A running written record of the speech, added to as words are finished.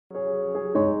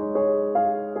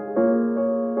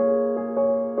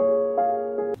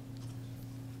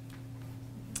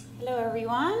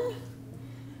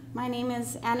name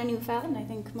is Anna Neufeld, and I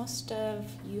think most of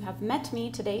you have met me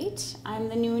to date. I'm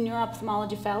the new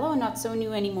Neuro-Ophthalmology Fellow, not so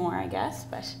new anymore, I guess,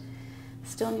 but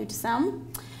still new to some.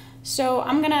 So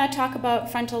I'm going to talk about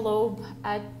frontal lobe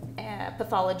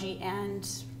pathology and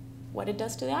what it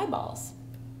does to the eyeballs.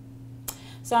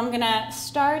 So I'm going to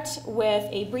start with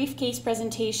a brief case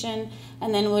presentation,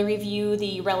 and then we'll review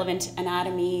the relevant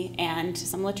anatomy and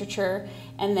some literature,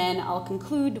 and then I'll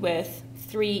conclude with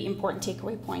 3 important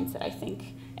takeaway points that I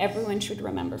think everyone should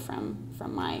remember from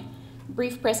my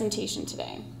brief presentation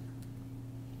today.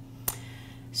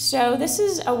 So this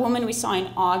is a woman we saw in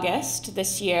August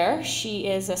this year. She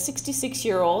is a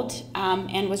 66-year-old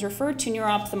and was referred to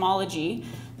neuro-ophthalmology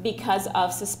because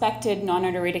of suspected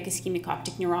non-arteritic ischemic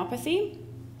optic neuropathy.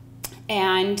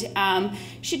 And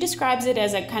she describes it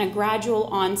as a kind of gradual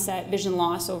onset vision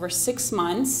loss over 6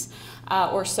 months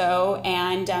or so,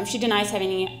 and she denies having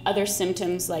any other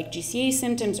symptoms like GCA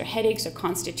symptoms or headaches or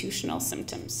constitutional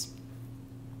symptoms.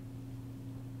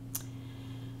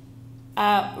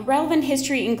 Relevant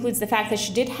history includes the fact that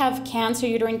she did have cancer,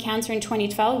 uterine cancer in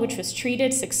 2012, which was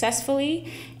treated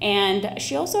successfully, and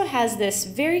she also has this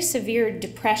very severe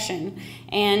depression,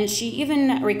 and she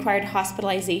even required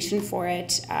hospitalization for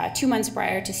it 2 months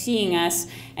prior to seeing us,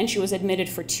 and she was admitted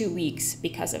for 2 weeks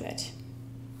because of it.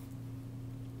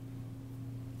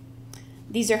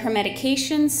 These are her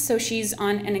medications, so she's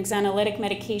on an anxiolytic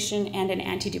medication and an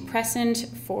antidepressant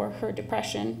for her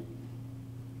depression.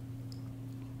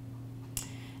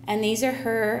 And these are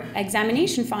her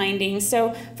examination findings.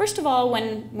 So first of all,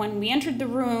 when we entered the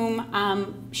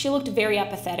room, she looked very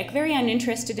apathetic, very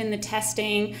uninterested in the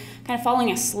testing, kind of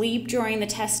falling asleep during the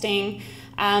testing.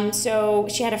 So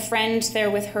she had a friend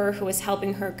there with her who was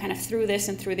helping her kind of through this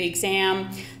and through the exam.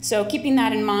 So keeping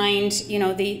that in mind, you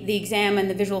know, the exam and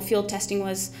the visual field testing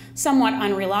was somewhat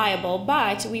unreliable,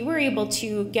 but we were able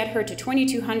to get her to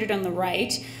 2200 on the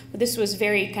right. But this was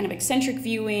very kind of eccentric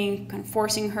viewing, kind of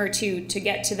forcing her to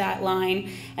get to that line.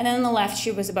 And then on the left,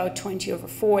 she was about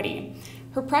 20/40.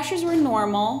 Her pressures were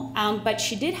normal, but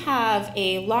she did have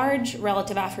a large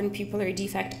relative afferent pupillary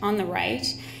defect on the right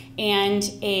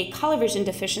and a color vision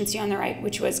deficiency on the right,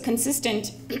 which was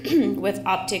consistent with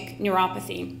optic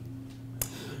neuropathy.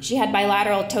 She had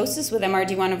bilateral ptosis with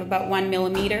MRD1 of about 1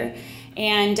 millimeter,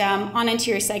 and on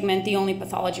anterior segment, the only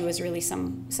pathology was really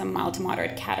some mild to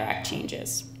moderate cataract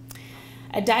changes.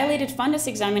 A dilated fundus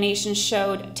examination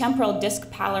showed temporal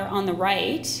disc pallor on the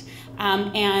right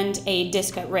and a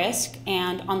disc at risk,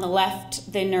 and on the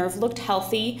left, the nerve looked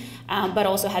healthy, but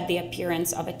also had the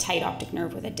appearance of a tight optic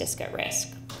nerve with a disc at risk.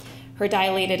 Her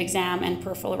dilated exam and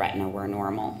peripheral retina were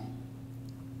normal.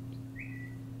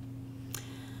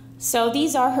 So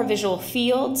these are her visual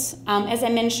fields. As I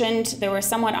mentioned, they were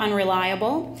somewhat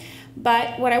unreliable,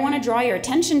 but what I want to draw your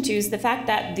attention to is the fact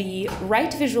that the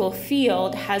right visual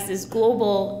field has this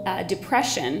global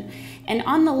depression, and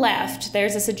on the left,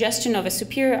 there's a suggestion of a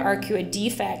superior arcuate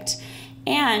defect,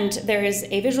 and there is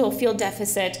a visual field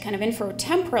deficit kind of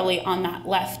infratemporally on that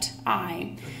left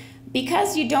eye.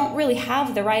 Because you don't really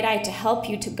have the right eye to help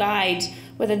you to guide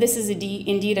whether this is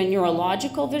indeed a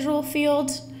neurological visual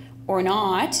field or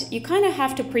not, you kind of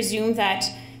have to presume that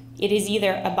it is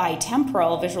either a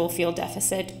bitemporal visual field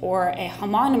deficit or a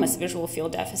homonymous visual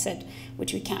field deficit,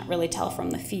 which we can't really tell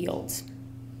from the fields.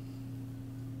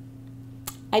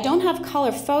 I don't have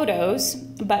color photos,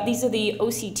 but these are the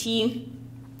OCT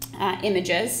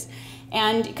images.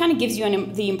 And it kind of gives you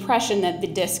the impression that the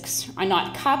discs are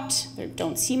not cupped. They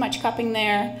don't see much cupping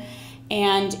there.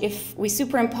 And if we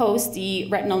superimpose the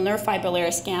retinal nerve fiber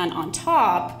layer scan on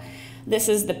top, this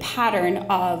is the pattern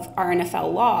of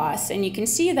RNFL loss. And you can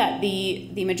see that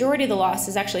the majority of the loss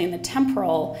is actually in the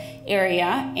temporal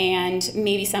area and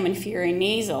maybe some inferior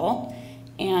nasal.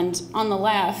 And on the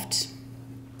left,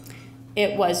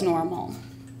 it was normal.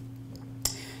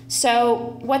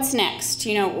 So what's next?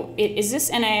 You know, is this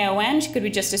NION? Could we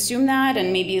just assume that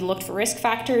and maybe look for risk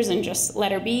factors and just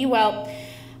let her be? Well,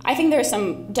 I think there are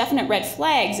some definite red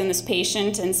flags in this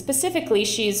patient, and specifically,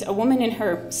 she's a woman in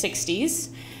her 60s.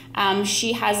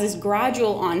 She has this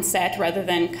gradual onset rather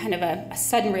than kind of a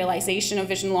sudden realization of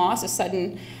vision loss, a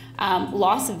sudden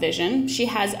loss of vision. She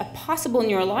has a possible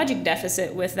neurologic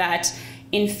deficit with that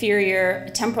inferior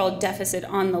temporal deficit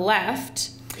on the left.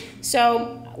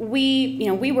 So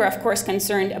we were, of course,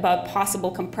 concerned about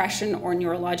possible compression or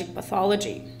neurologic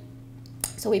pathology.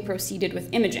 So we proceeded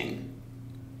with imaging.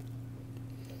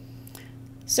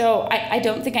 So I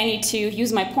don't think I need to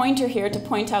use my pointer here to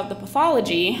point out the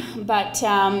pathology, but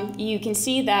you can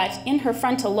see that in her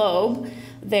frontal lobe,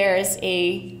 there's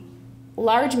a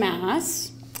large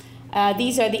mass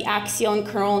These are the axial and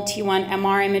coronal T1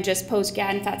 MR images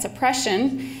post-GAD fat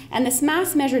suppression. And this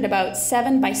mass measured about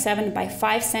 7 by 7 by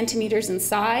 5 centimeters in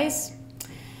size.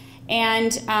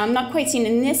 And not quite seen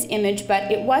in this image,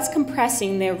 but it was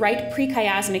compressing the right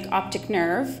prechiasmic optic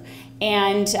nerve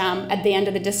and at the end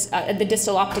of the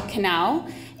distal optic canal,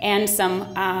 and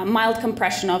some mild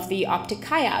compression of the optic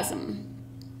chiasm.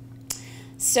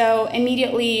 So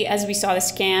immediately as we saw the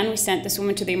scan, we sent this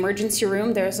woman to the emergency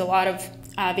room. There was a lot of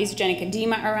vasogenic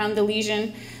edema around the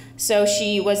lesion. So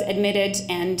she was admitted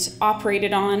and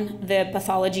operated on. The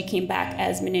pathology came back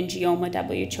as meningioma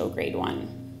WHO grade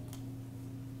 1.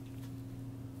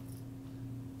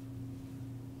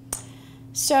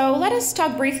 So let us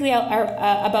talk briefly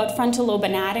about frontal lobe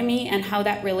anatomy and how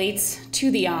that relates to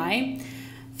the eye.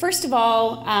 First of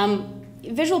all,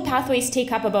 visual pathways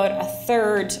take up about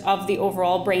 1/3 of the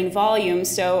overall brain volume.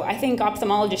 So I think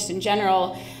ophthalmologists in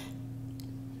general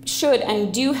should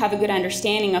and do have a good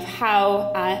understanding of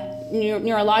how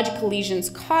neurological lesions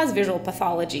cause visual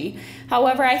pathology.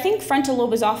 However, I think frontal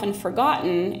lobe is often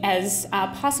forgotten as a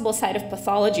possible site of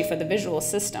pathology for the visual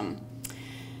system.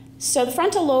 So the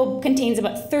frontal lobe contains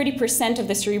about 30% of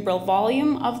the cerebral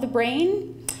volume of the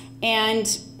brain.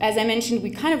 And as I mentioned, we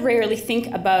kind of rarely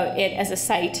think about it as a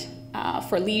site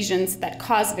for lesions that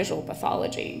cause visual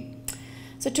pathology.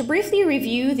 So to briefly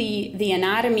review the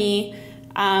anatomy,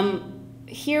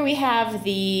 here we have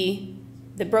the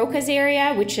Broca's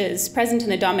area, which is present in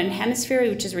the dominant hemisphere,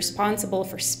 which is responsible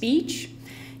for speech.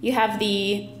 You have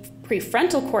the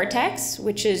prefrontal cortex,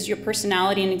 which is your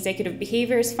personality and executive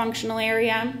behaviors functional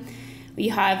area.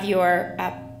 You have your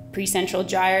precentral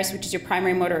gyrus, which is your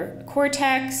primary motor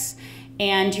cortex,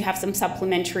 and you have some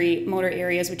supplementary motor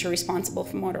areas which are responsible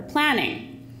for motor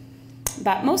planning.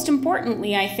 But most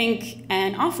importantly, I think,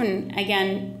 and often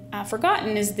again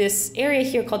forgotten, is this area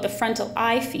here called the frontal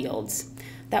eye fields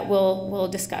that we'll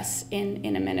discuss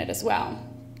in a minute as well.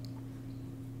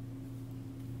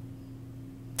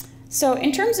 So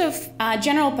in terms of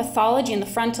general pathology in the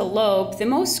frontal lobe, the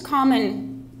most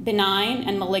common benign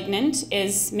and malignant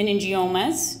is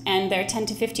meningiomas, and they're 10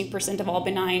 to 15% of all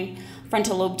benign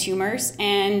frontal lobe tumors.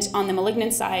 And on the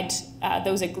malignant side,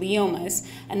 those are gliomas,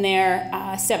 and they're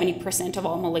 70% of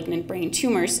all malignant brain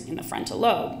tumors in the frontal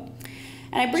lobe.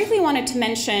 And I briefly wanted to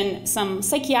mention some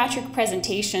psychiatric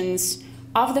presentations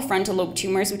of the frontal lobe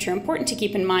tumors, which are important to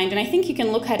keep in mind, and I think you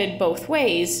can look at it both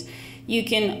ways. You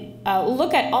can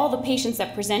look at all the patients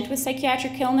that present with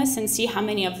psychiatric illness and see how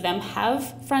many of them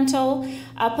have frontal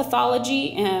pathology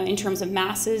in terms of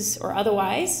masses or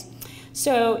otherwise.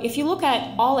 So if you look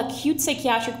at all acute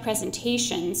psychiatric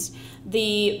presentations,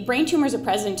 the brain tumors are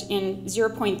present in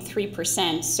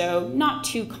 0.3%, so not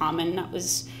too common. That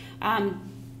was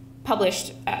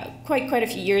published quite a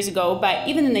few years ago, but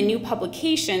even in the new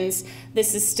publications,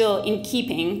 this is still in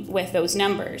keeping with those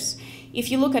numbers. If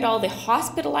you look at all the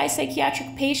hospitalized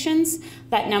psychiatric patients,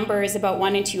 that number is about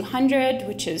 1 in 200,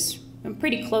 which is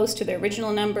pretty close to the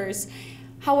original numbers.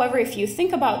 However, if you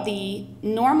think about the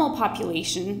normal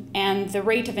population and the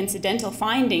rate of incidental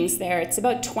findings there, it's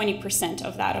about 20%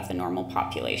 of that of the normal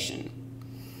population.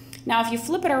 Now, if you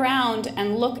flip it around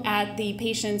and look at the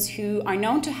patients who are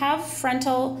known to have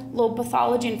frontal lobe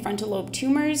pathology and frontal lobe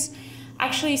tumors,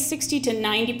 actually 60 to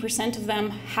 90% of them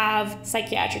have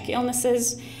psychiatric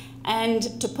illnesses.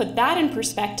 And to put that in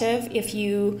perspective, if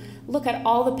you look at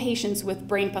all the patients with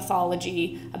brain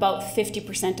pathology, about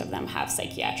 50% of them have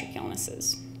psychiatric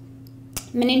illnesses.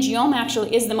 Meningioma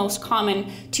actually is the most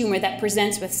common tumor that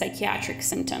presents with psychiatric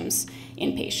symptoms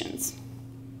in patients.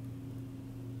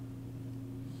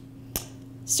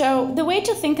 So the way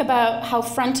to think about how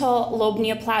frontal lobe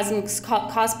neoplasms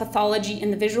cause pathology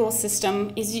in the visual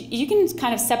system is you can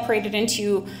kind of separate it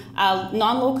into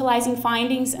non-localizing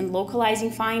findings and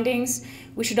localizing findings.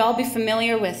 We should all be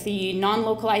familiar with the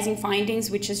non-localizing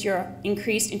findings, which is your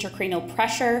increased intracranial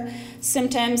pressure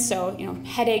symptoms. So,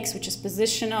 headaches, which is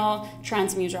positional,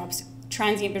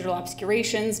 transient visual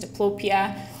obscurations,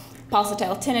 diplopia,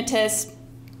 pulsatile tinnitus.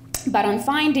 But on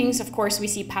findings, of course, we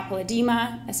see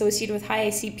papilledema associated with high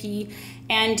ICP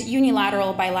and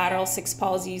unilateral bilateral 6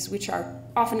 palsies, which are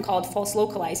often called false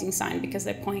localizing sign because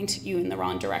they point you in the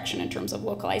wrong direction in terms of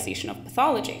localization of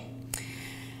pathology.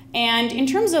 And in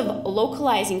terms of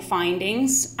localizing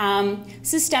findings,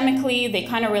 systemically, they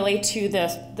kind of relate to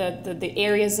the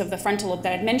areas of the frontal lobe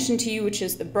that I'd mentioned to you, which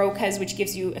is the Broca's, which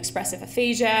gives you expressive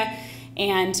aphasia,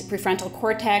 and prefrontal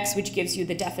cortex, which gives you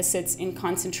the deficits in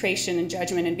concentration and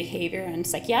judgment and behavior and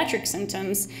psychiatric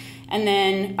symptoms. And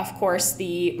then, of course,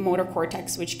 the motor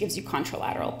cortex, which gives you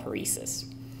contralateral paresis.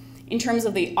 In terms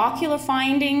of the ocular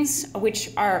findings, which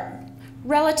are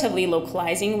relatively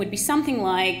localizing, would be something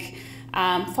like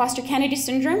Foster-Kennedy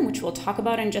syndrome, which we'll talk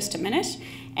about in just a minute.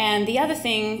 And the other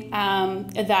thing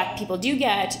that people do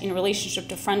get in relationship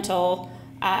to frontal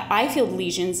eye field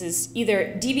lesions is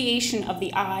either deviation of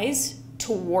the eyes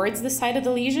towards the site of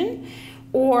the lesion,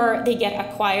 or they get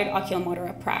acquired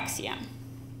oculomotor apraxia.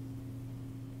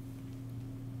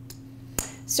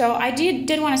 So I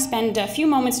did want to spend a few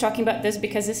moments talking about this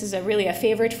because this is really a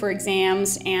favorite for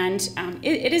exams, and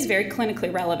it is very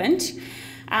clinically relevant.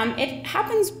 It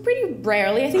happens pretty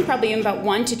rarely, I think probably in about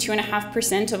 1 to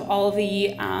 2.5% of all of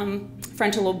the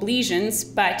frontal lobe lesions,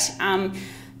 but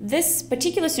this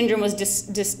particular syndrome was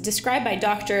described by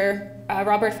Dr.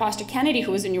 Robert Foster Kennedy,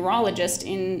 who was a neurologist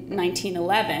in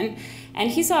 1911, and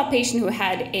he saw a patient who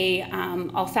had a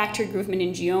olfactory groove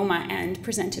meningioma and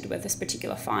presented with this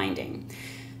particular finding.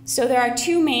 So there are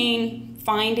two main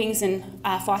findings in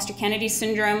Foster-Kennedy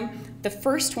syndrome. The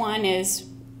first one is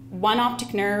one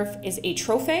optic nerve is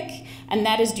atrophic, and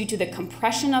that is due to the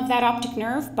compression of that optic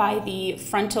nerve by the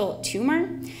frontal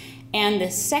tumor. And the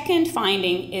second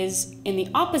finding is in the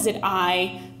opposite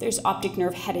eye, there's optic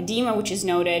nerve head edema, which is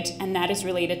noted, and that is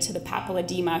related to the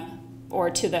papilledema, or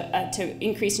to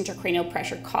increased intracranial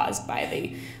pressure caused by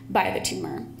the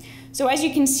tumor. So as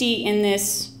you can see in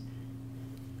this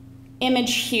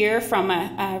image here from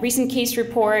a recent case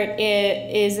report,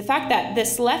 it is the fact that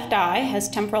this left eye has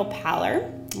temporal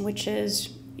pallor, which is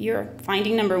your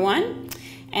finding number 1,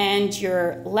 and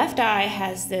your left eye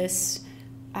has this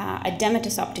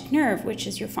edematous optic nerve, which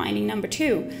is your finding number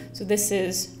 2. So this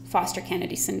is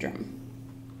Foster-Kennedy syndrome.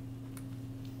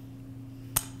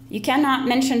 You cannot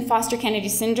mention Foster-Kennedy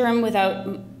syndrome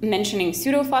without mentioning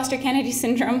pseudo-Foster-Kennedy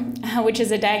syndrome, which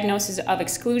is a diagnosis of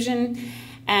exclusion.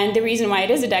 And the reason why it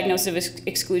is a diagnosis of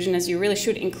exclusion is you really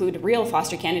should include real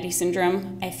Foster-Kennedy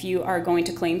syndrome if you are going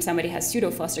to claim somebody has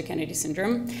pseudo-Foster-Kennedy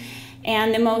syndrome.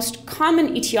 And the most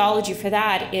common etiology for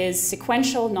that is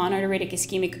sequential non-arteritic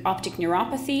ischemic optic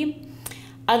neuropathy.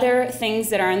 Other things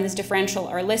that are in this differential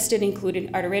are listed,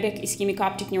 including arteritic ischemic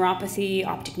optic neuropathy,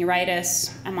 optic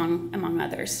neuritis, among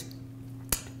others.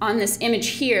 On this image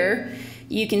here,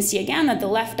 you can see again that the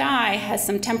left eye has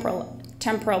some temporal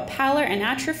pallor and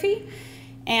atrophy.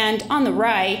 And on the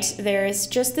right, there's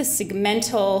just this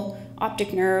segmental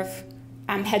optic nerve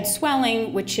head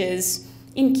swelling, which is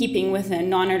in keeping with a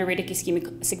non-arteritic ischemic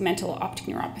segmental optic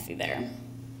neuropathy there.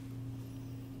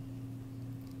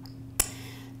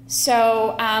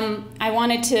 So I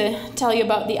wanted to tell you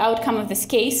about the outcome of this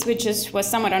case, which was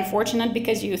somewhat unfortunate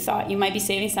because you thought you might be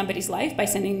saving somebody's life by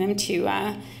sending them to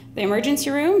the emergency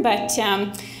room. But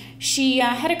she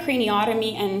had a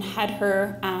craniotomy and had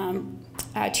her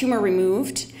tumor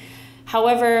removed.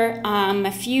 However,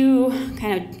 a few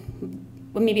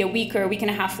maybe a week or a week and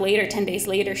a half later, 10 days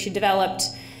later, she developed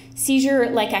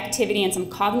seizure-like activity and some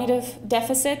cognitive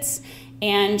deficits,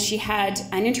 and she had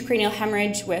an intracranial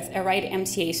hemorrhage with a right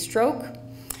MCA stroke.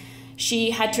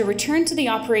 She had to return to the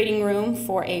operating room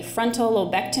for a frontal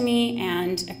lobectomy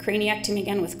and a craniectomy,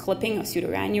 again with clipping of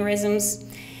pseudoaneurysms,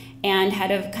 and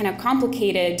had a kind of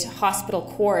complicated hospital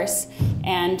course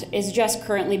and is just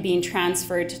currently being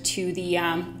transferred to the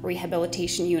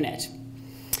rehabilitation unit.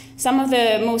 Some of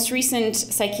the most recent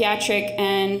psychiatric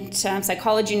and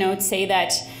psychology notes say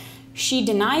that she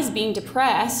denies being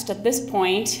depressed at this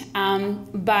point,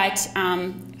 but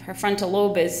her frontal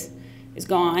lobe is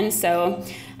gone, so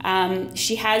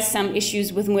she has some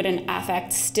issues with mood and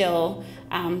affect still,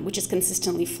 which is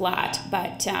consistently flat,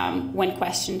 but when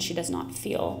questioned, she does not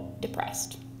feel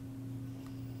depressed.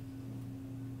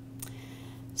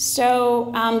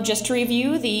 So just to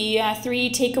review the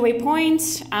 3 takeaway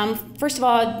points, first of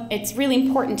all, it's really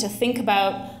important to think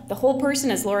about the whole person,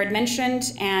 as Laura had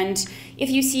mentioned, and if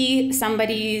you see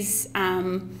somebody's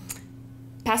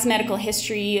past medical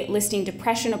history listing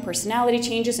depression or personality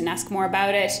changes, and ask more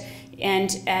about it,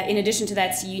 and in addition to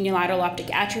that, see unilateral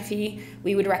optic atrophy,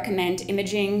 we would recommend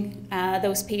imaging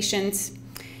those patients.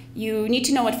 You need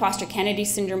to know what Foster-Kennedy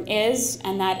syndrome is,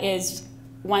 and that is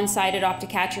one-sided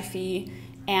optic atrophy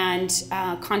and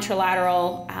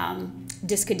contralateral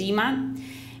disc edema,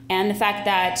 and the fact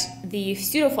that the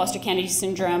pseudo-Foster-Kennedy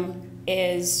syndrome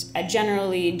is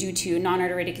generally due to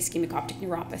non-arteritic ischemic optic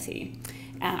neuropathy,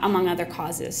 among other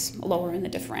causes, lower in the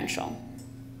differential.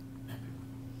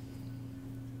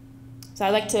 So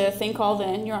I'd like to thank all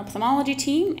the neuro-ophthalmology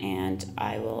team, and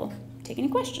I will take any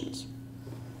questions.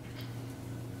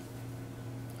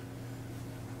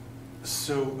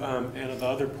 So, Anna, the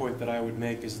other point that I would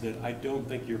make is that I don't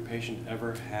think your patient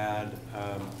ever had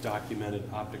documented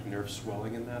optic nerve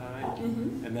swelling in that eye,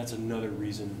 and that's another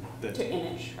reason that to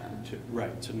image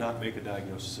her. To not make a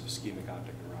diagnosis of ischemic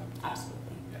optic neuropathy.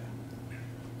 Absolutely. Yeah.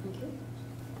 Thank you.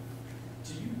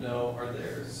 Do you know, are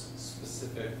there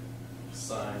specific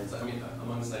signs, I mean,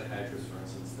 among psychiatrists, for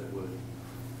instance, that would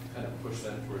kind of push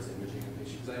them towards imaging a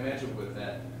patient? Because I imagine with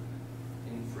that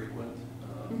infrequent,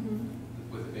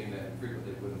 with it being that infrequent,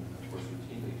 they wouldn't, of course,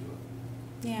 routinely do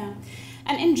it. Yeah.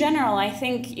 And in general, I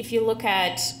think if you look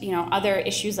at, other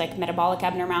issues like metabolic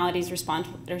abnormalities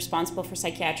responsible for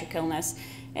psychiatric illness,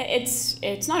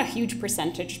 it's not a huge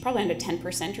percentage, probably under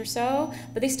 10% or so,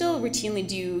 but they still routinely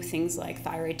do things like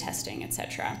thyroid testing,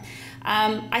 etc.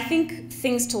 I think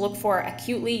things to look for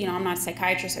acutely, I'm not a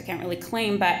psychiatrist, so I can't really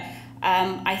claim, but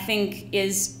I think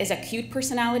is acute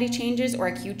personality changes or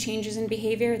acute changes in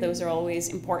behavior. Those are always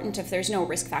important. If there's no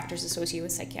risk factors associated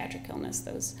with psychiatric illness,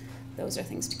 those are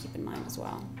things to keep in mind as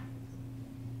well.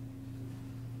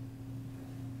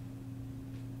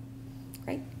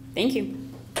 Great. Thank you.